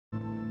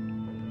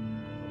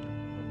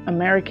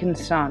American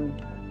Son.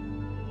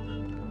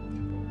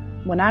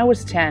 When I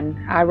was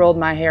 10, I rolled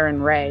my hair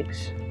in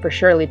rags for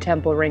Shirley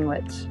Temple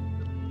ringlets,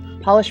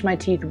 polished my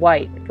teeth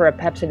white for a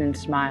Pepsodent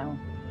smile,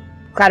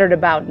 clattered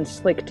about in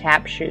slick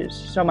tap shoes,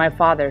 so my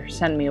father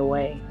sent me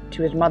away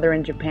to his mother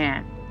in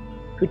Japan,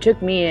 who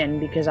took me in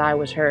because I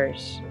was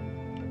hers.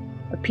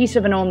 A piece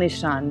of an only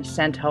son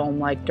sent home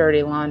like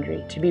dirty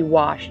laundry to be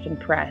washed and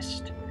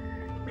pressed,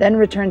 then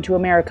returned to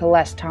America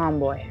less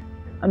tomboy,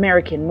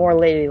 American more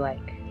ladylike,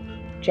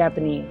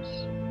 Japanese.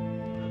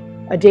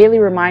 A daily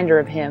reminder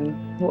of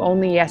him who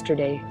only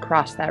yesterday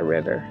crossed that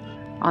river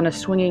on a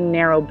swinging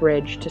narrow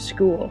bridge to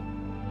school.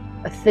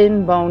 A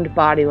thin-boned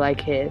body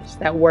like his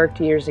that worked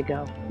years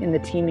ago in the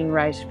teeming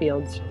rice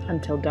fields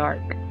until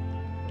dark.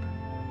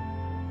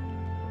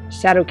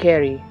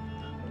 Sadokeri,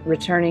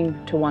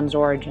 returning to one's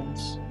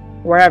origins,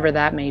 wherever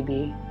that may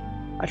be,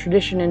 a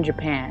tradition in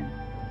Japan.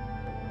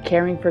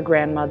 Caring for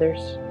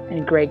grandmothers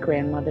and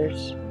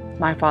great-grandmothers,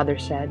 my father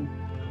said,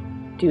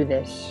 "Do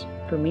this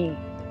for me."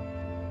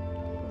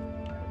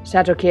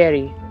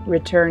 Satokeri,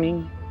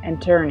 returning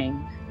and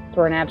turning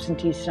for an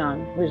absentee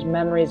son whose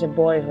memories of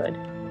boyhood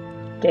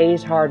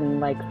days hardened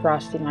like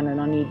frosting on an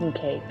uneven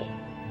cake.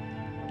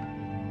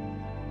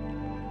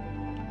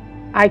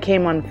 I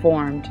came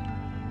unformed,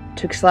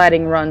 took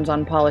sliding runs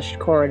on polished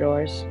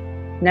corridors,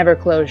 never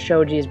closed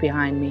shojis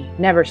behind me,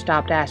 never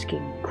stopped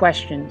asking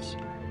questions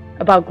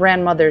about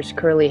grandmother's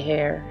curly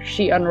hair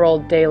she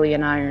unrolled daily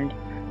and ironed,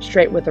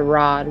 straight with a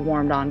rod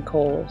warmed on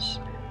coals,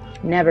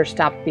 never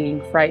stopped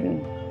being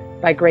frightened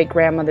by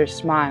great-grandmother's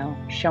smile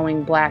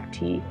showing black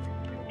teeth.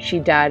 She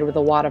died with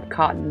a wad of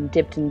cotton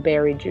dipped in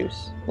berry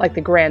juice, like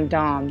the grand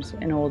dames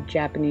in old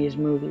Japanese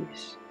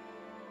movies.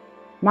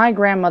 My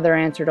grandmother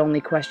answered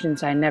only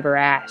questions I never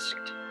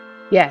asked.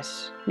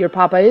 Yes, your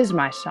papa is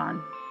my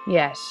son.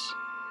 Yes,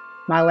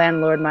 my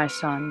landlord, my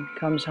son,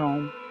 comes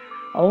home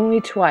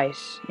only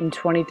twice in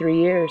 23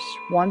 years,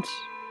 once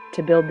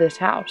to build this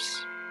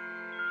house.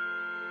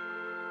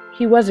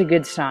 He was a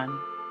good son.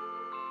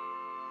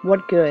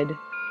 What good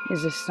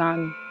is a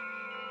son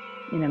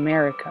in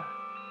America?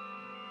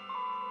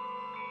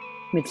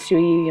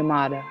 Mitsuye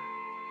Yamada.